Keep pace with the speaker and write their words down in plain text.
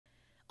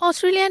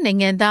Australia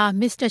နိုင်ငံသား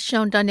Mr.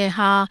 Sean Turnell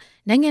ဟာ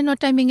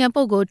နိုင်ငံတော်တိုင်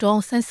ပင်ခံပုဂ္ဂိုလ်ဒေါ်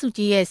အောင်ဆ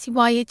န်းစုကြည်ရဲ့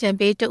စီးပွားရေး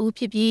ကြံပေး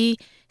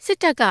တဦးဖြစ်ပြီးစစ်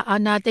တပ်ကအာ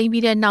ဏာသိ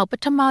မ်းပြီးတဲ့နောက်ပ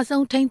ထမ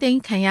ဆုံးထိ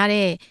န်းသိမ်းခံ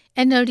ရတဲ့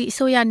NLD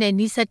အစိုးရ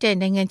နဲ့နှိစက်တဲ့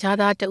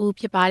နိုင်ငံသား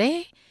တဦးဖြစ်ပါတယ်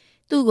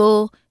။သူ့ကို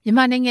မြန်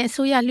မာနိုင်ငံအ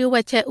စိုး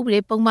ရလျှို့ဝှက်ချက်ဥ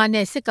ပဒေပုံမှန်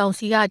နဲ့စစ်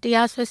ကောင်စီက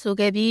တရားစွဲဆို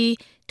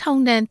ခဲ့ပြီးထော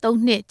င်ဒဏ်3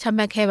နှစ်ချမှ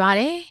တ်ခဲ့ပါတ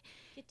ယ်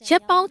။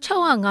ရက်ပေါင်း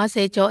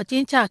650ကျော်အကျ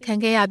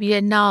ဉ်းချခံခဲ့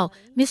ရပြီးတဲ့နောက်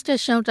Mr.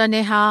 Sean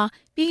Turnell ဟာ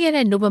ပြီး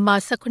ခဲ့တဲ့နိုဝင်ဘာ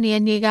18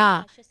ရက်နေ့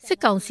ကစစ်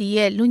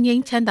ကောင်စီရဲ့လူ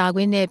ငင်းချ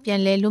မ်းသာခွင့်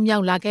နဲ့ပြန်လည်လွတ်မြော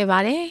က်လာ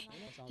ခဲ့ပါတယ်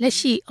။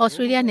လက်ရှိဩစ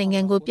တြေးလျ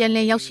နိုင်ငံကိုပြန်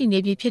လည်ရောက်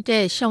ရှိနေပြီဖြစ်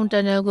တဲ့ Sean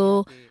Turnell ကို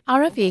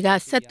RFA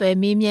ကဆက်သွယ်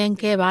မေးမြန်း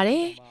ခဲ့ပါတ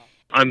ယ်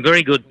။ I'm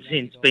very good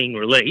since being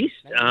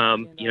released.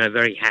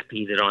 Very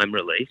happy that I'm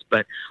released,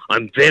 but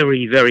I'm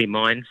very, very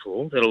mindful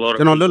that a lot of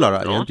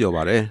ကျွန်တော်လွတ်လာတာအ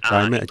ရင်ပြောပါတယ်။ဒါ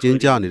ပေမဲ့အကျ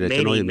ဉ်းချနေတဲ့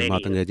ကျွန်တော်ရဲ့မြန်မာ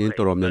တငယ်ချ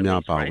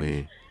င်းတော်တော်များများပါဝင်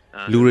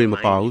လူတွေမ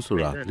ပါဘူးဆို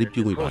တာ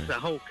သတိပြုမိပါတယ်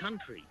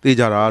။သိ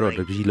ကြတာ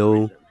ကတော့တပြည်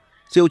လုံး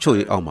စိတ်အုပ်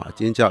ချုပ်ရေးအောက်မှာ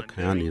အကျဉ်းချခံ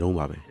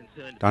ရနေတော့ပါပဲ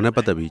။ဒါနဲ့ပ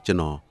တ်သက်ပြီးကျွန်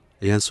တော်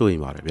အရင်စိုး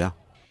ရင်ပါတယ်ဗျာ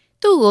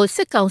။သူ့ကို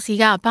စစ်ကောင်စီ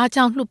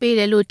ကဘာကြောင့်လှုပ်ပေး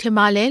တယ်လို့ထင်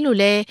ပါလဲလို့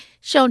လဲ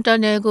Sean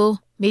Turnell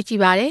ကိုမေးကြ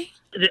ည့်ပါတယ်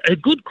။ A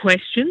good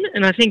question,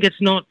 and I think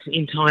it's not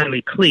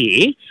entirely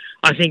clear.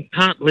 I think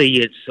partly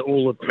it's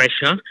all the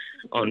pressure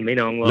on men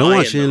online. လုံး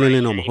ဝရှင်း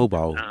လင်းတော့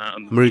မဟုတ်ပါဘူး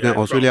။ American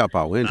Australia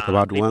အပါဝင်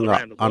ကမ္ဘာတဝန်း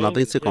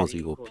ကအာဏာသိမ်းစစ်ကောင်စီ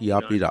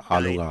ကိုဖိအား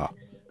ပေးတာအားလုံး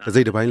ကတစ်စိ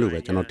တ်တစ်ပိုင်းလိုပဲ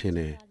ကျွန်တော်ထင်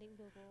တယ်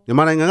။မြန်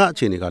မာနိုင်ငံက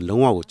အခြေအနေကလုံး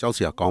ဝကိုကြောက်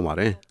စရာကောင်းပါတ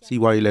ယ်။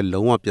စီးပွားရေးလည်း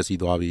လုံးဝပျက်စီး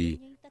သွားပြီး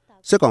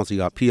စစ်ကောင်စီ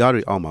ကဖိအား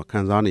တွေအောက်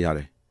မှာခံစားနေရတ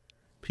ယ်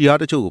။ဖိ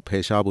အားတချို့ကို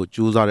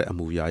ဖယ်ရှားဖို့ကြိုးစားတဲ့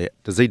အမူအရာ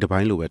ရဲ့တစ်စိတ်တစ်ပို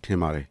င်းလိုပဲ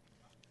ထင်ပါတယ်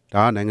။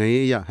ဒါကနိုင်ငံ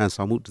ရေးအရဟန်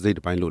ဆောင်မှုတစ်စိတ်တ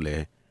စ်ပိုင်းလိုလ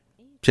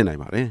ည်းဖြစ်နိုင်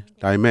ပါတယ်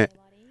။ဒါပေ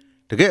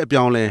မဲ့တကယ်အ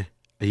ပြော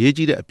င်းလဲအ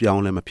ရေးကြီးတဲ့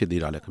အပြောင်းလဲမဖြစ်သေး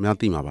တာလည်း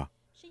ခင်ဗျားသိမှာပါ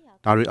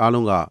။ဒါတွေအား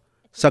လုံး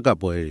ကစက်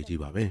ကပ်ပွဲ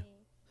တွေကြီးပါပဲ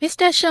။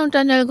 Mr. Sean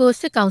Turnell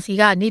ကိုစစ်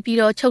ကောင်စီကနေပြီး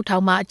တော့ချုပ်ထော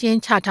င်မှာအကျ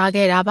ဉ်းချထား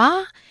ခဲ့တာပါ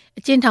။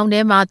အကျဉ်း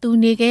ထောင်ထဲမှာသူ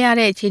နေခဲ့ရ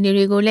တဲ့အခြေအနေ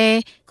တွေကိုလည်း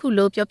ခု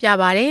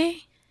လိုပြောပြပါတယ်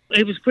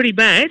။ It was pretty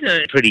bad,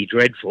 pretty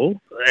dreadful.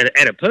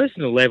 At a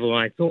personal level,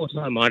 I thought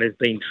I might have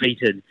been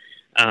treated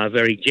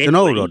very gently.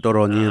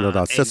 ကျွန်တော်တို့တော်တော်ညင်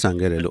သာ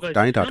ဆက်ဆံခဲ့တယ်လို့အ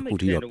တိုင်းအတာတစ်ခု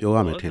ထိတော့ပြော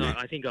ရမယ်ထင်တယ်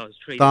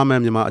။တာ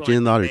မန်မြန်မာအကျ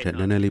ဉ်းသားတွေထက်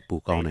နည်းနည်းလေးပို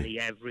ကောင်းတယ်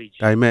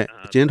။ဒါပေ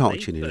မဲ့အကျဉ်းထောင်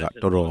အခြေအနေက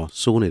တော်တော်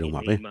ဆိုးနေတော့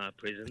မှာပဲ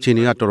။အခြေ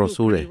အနေကတော်တော်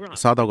ဆိုးတယ်။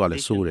အစားအသောက်ကလ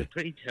ည်းဆိုးတယ်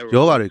။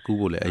ယောဂါတွေ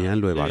ကူးဖို့လည်းအ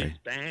ရန်လွယ်ပါတယ်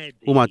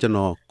။ဥပမာ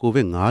ကျွန်တော်ကို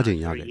ဗစ်5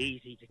ကြိမ်ရခဲ့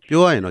။ပြော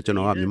ရရင်တော့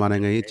ကျွန်တော်ကမြန်မာ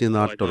နိုင်ငံရေးအကျဉ်း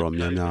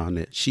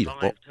သားတော်တော်များများနဲ့ရှိတယ်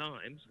ပေါ့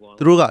။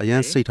သူတို့ကအ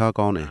ရန်စိတ်ထား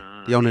ကောင်းတယ်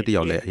။တယောက်နဲ့တ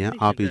ယောက်လည်းအ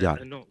ရန်အားပေးကြတယ်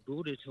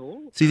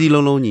။စီစီ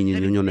လုံးလုံးညီညီ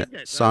ညွတ်ညွတ်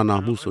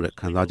နဲ့စာနာမှုဆိုတဲ့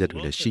ခံစားချက်တွေ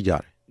လည်းရှိကြတယ်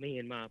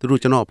။သူတို့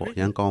ကျွန်တော်အပေါ်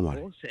အရန်ကောင်းပါ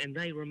တယ်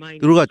။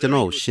သူတို့ကကျွန်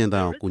တော်ကိုရှင်သ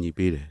န်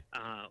အောင်ကူညီပေးတယ်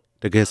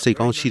။တကယ်စိတ်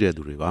ကောင်းရှိတဲ့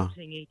သူတွေပါ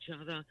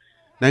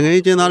။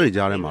နိုင်ငံရေးကျင်းသား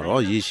တွေကြားထဲမှာ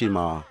တော့ရေရှည်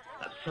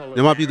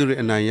မှာမြန်မာပြည်သူတွေ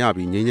အနိုင်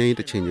ရပြီးငြိမ်းချမ်း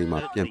ရေးတစ်ချိန်ချိန်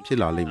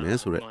မှာပြန်ဖြစ်လာလိမ့်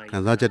မယ်ဆို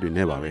တဲ့ခံစားချက်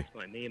တွေနဲ့ပါပဲ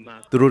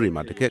။သူတို့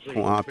တွေမှာတကယ်ခွ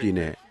န်အားအပြ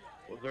ည့်နဲ့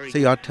စိ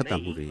တ်အားထက်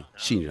သန်မှု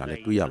တွေရှိနေတာလည်း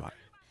တွေ့ရပါတယ်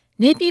။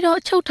နေပြည်တော်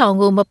အချုပ်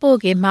ထောင်ကို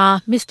မပို့ခင်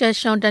မှာ Mr.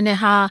 Sean Turnell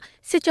ဟာ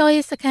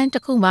စစ်ကြောရေးစခန်းတစ်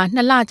ခုမှာ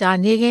2လကြာ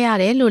နေခဲ့ရ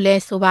တယ်လို့လ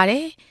ည်းဆိုပါ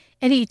တယ်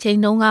။အဲ့ဒီအ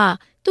ချိန်တုန်း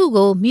ကသူ့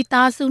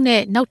ကိုမိသားစု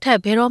နဲ့နောက်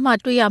ထပ်ဘယ်တော့မှ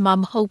တွေ့ရမှာ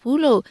မဟုတ်ဘူး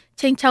လို့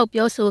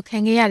ချိန်ချောက်ပြောဆိုခံ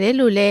ခဲ့ရ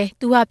တယ်လို့လ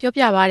ည်းသူကပြောပြ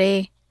ပါတယ်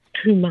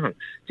။ 2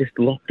 months just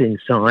locked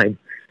inside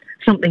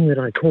something that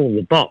I call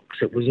the box.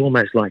 It was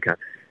almost like a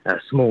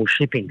small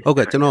shipping. ဟုတ်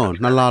ကဲ့ကျွန်တော်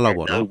2လလောက်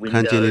ပေါ့နော်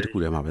ခန်းကျင်းလေး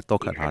တစ်ခုထဲမှာပဲ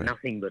တောက်ခတ်ထားတယ်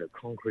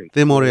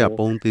သင်္ဘောတွေ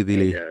ကပုံးသေး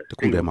သေးလေး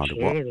တစ်ခုထဲမှာလို့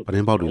ပေါ့ပတ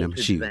င်းပေါက်တွေလည်းမ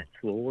ရှိဘူး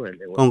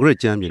ကွန်ကရစ်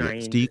ကျ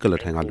မ်းပြင်နဲ့စတီးကလ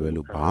ထိုင်ကလွယ်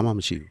လို့ဘာမှ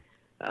မရှိ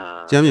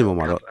ဘူးကျမ်းပြင်ပေါ်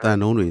မှာတော့တန်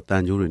နှုံးတွေ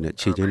တန်ကြိုးတွေနဲ့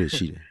ခြေချင်း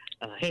တွေရှိ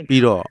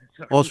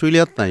တယ်ပြီးတော့ဩ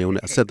စတြေးလျတန်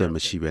ယုံနဲ့အဆက်အသွယ်မ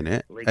ရှိဘဲနဲ့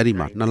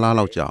အဲ့ဒီမှာ2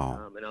လလောက်ကြာအောင်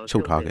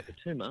ချုပ်ထား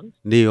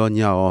ခဲ့နေရော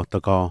ညရော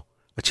တကောင်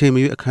အချိန်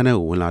မရွေးအခန်းထဲ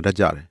ကိုဝင်လာ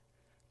တတ်ကြတယ်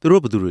သူ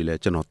တို့ဘသူတွေလည်း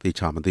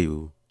ကျွန်တော်သေချာ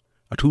မသိဘူး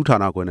အထူးဌာ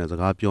နကွယ်နဲ့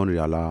စကားပြောနေ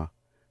တာ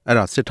လားအဲ့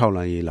ဒါစစ်ထောက်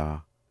လန်းရေးလား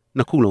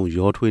နှစ်ခုလုံး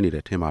ရောထွေးနေတ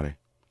ယ်ထင်ပါတယ်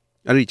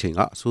အဲ့ဒီအချိန်က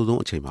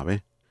အဆိုးဆုံးအ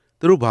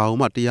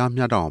ချိန်ပါပဲသူတို့ဘာမှတ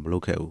ရားမျှတအောင်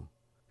မလုပ်ခဲ့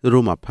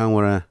ဘူးသူတို့မှဖန်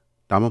ဝရန်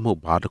ဒါမှ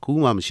မဟုတ်ဘာတစ်ခု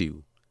မှမရှိ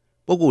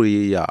ဘူးပုံ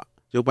ကိုယ်ရေး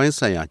ရရုပ်ပို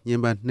င်းဆိုင်ရာညှ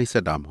ဉ်းပန်းနှိပ်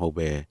စက်တာမဟုတ်ပဲ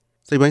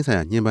စိတ်ပိုင်း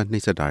ဆိုင်ရာညှဉ်းပန်း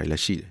နှိပ်စက်တာတွေလ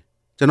ည်းရှိ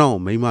တယ်ကျွန်တော်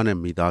မိန်းမ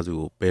နဲ့မိသားစု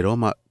ကိုဘယ်တော့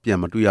မှပြန်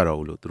မတွေ့ရတော့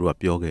ဘူးလို့သူတို့က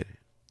ပြောခဲ့တ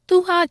ယ်သူ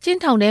ဟာကျ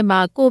င်းထောင်ထဲ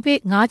မှာကိုဗစ်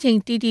5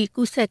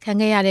ကြိမ်တိတိကူး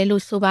စက်ခံခဲ့ရတယ်လို့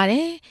ဆိုပါတ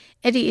ယ်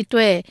အဲ့ဒီအတွ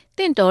က်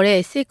တင့်တော်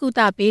တဲ့စေကုသ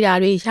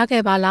ပေးတာတွေ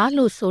ရခဲ့ပါ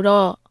လားလို့ဆို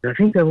တော့ I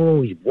think I'm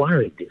always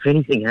worried if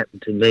anything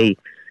happened to me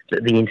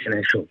that the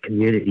international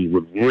community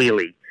would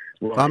really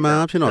တာ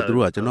မန်အဖြစ်တော့သူ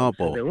တို့ကကျွန်တော်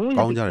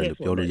အပေါ်ကောင်းကြတယ်လို့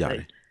ပြောလို့ရတ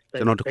ယ်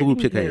ကျွန်တော်တခုခု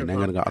ဖြစ်ခဲ့ရင်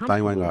နိုင်ငံတကာအတို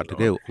င်းဝိုင်းက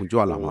တကယ်ကိုအုံ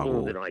ကြွလာမှာ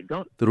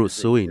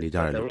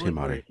ကိုသူတို့စိုးရိမ်နေကြတယ်လို့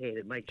ထင်ပါတယ်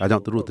ဒါကြော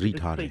င့်သူတို့သတိ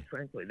ထားတယ်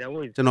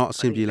ကျွန်တော်အ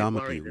ဆင်ပြေလားမ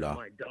ပြေဘူး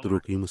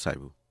လားသူတို့ကြီးမ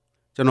ဆိုင်ဘူး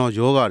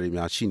ကျွန်တော်ယောဂါ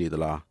တွေများရှိနေ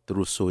သလားသူ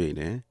တို့စိုးရိမ်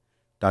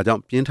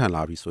တယ်ဒါကြောင့်ပြင်းထန်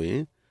လာပြီဆို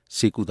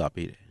ရင်စေကုသ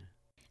ပေးတယ်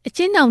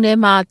အချင်း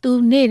တောင်ထဲမှာ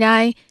သူနေ့တို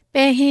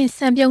င်းပဲဟ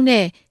င်းဆံပြုံး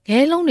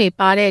နဲ့ခဲလုံးတွေ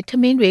ပါတဲ့ထ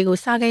မင်းတွေကို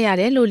စားခဲ့ရတ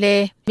ယ်လို့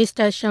လည်း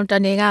Mr. Sean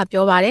Turnell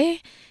ကပြောပါတယ်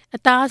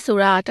အသား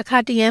ဆိုတာတစ်ခါ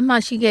တည်းရမ်းမှ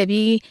ရှိခဲ့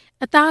ပြီး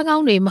အသား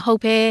ကောင်းတွေမဟု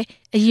တ်ဘဲ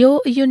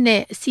အယိုးအရွတ်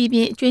နဲ့အစီပြ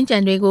င်းအကျွင်း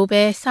ကြံတွေ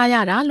ကိုပဲစား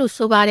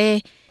ရတာလို့ဆိုပါတယ်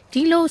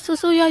ဒီလိုဆူ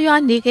ဆူရွရွ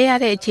နေခဲ့ရ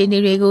တဲ့အခြေအနေ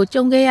တွေကို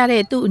ကြုံခဲ့ရ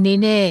တဲ့သူ့အနေ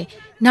နဲ့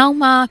နောက်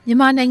မှမြန်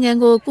မာနိုင်ငံ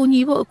ကိုကူ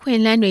ညီဖို့အခွင့်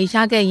အလမ်းတွေရ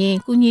ခဲ့ရင်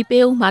ကူညီ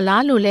ပေးဦးမှာ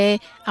လားလို့လည်း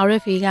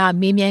RFA က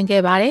မေးမြန်း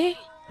ခဲ့ပါတယ်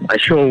I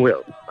sure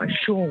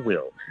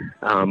will.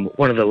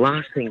 One of the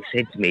last things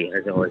said to me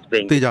as I was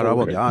being တေးကြတာ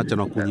ပေါ့ဗျာကျွန်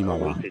တော်ကူညီမှာ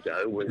ပါ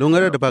လွန်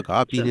ခဲ့တဲ့တစ်ပတ်က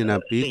ပြည်နေတာ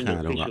ပေးခံရ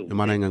တော့ကမြန်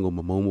မာနိုင်ငံကိုမ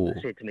မုန်းဘူး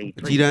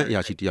အကြီးတန်းအရာ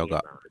ရှိတယောက်က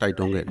တိုက်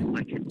တွန်းခဲ့တယ်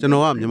ကျွန်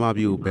တော်ကမြန်မာ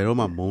ပြည်ကိုဘယ်တော့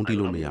မှမုန်းတီး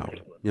လို့မရ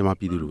ဘူးမြန်မာ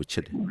ပြည်သူတွေကိုချ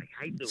စ်တယ်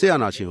ဆရာ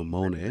နာရှင်ကို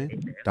မုန်းတယ်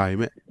ဒါပေ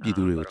မဲ့ပြည်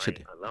သူတွေကိုချစ်တ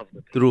ယ်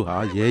သူတို့ဟာ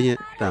ရဲရင်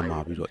တန်မာ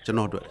ပြီးတော့ကျွန်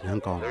တော်တို့ရန်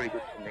ကောင်း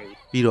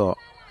ပြီးတော့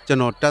ကျွန်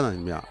တော်တတ်နို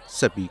င်မြဆ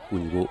က်ပြီးကူ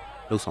ညီဖို့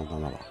လှုံ့ဆော်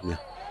သွားမှာပါခင်ဗျာ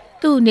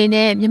သူ့အနေ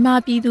နဲ့မြန်မာ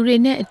ပြည်သူတွေ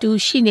နဲ့အတူ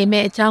ရှိနေ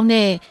မဲ့အကြောင်း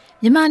နဲ့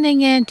မြန်မာနိုင်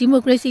ငံဒီ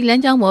မိုကရေစီလ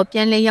မ်းကြောင်းပေါ်ပြ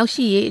န်လည်ရောက်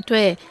ရှိရေးအတွ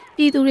က်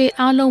ပြည်သူတွေ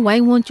အားလုံးဝို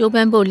င်းဝန်းကြိုးပ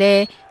မ်းဖို့လဲ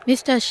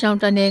Mr. Sean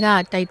Turnell က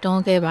တိုက်တွ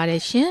န်းခဲ့ပါတ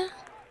ယ်ရှင်။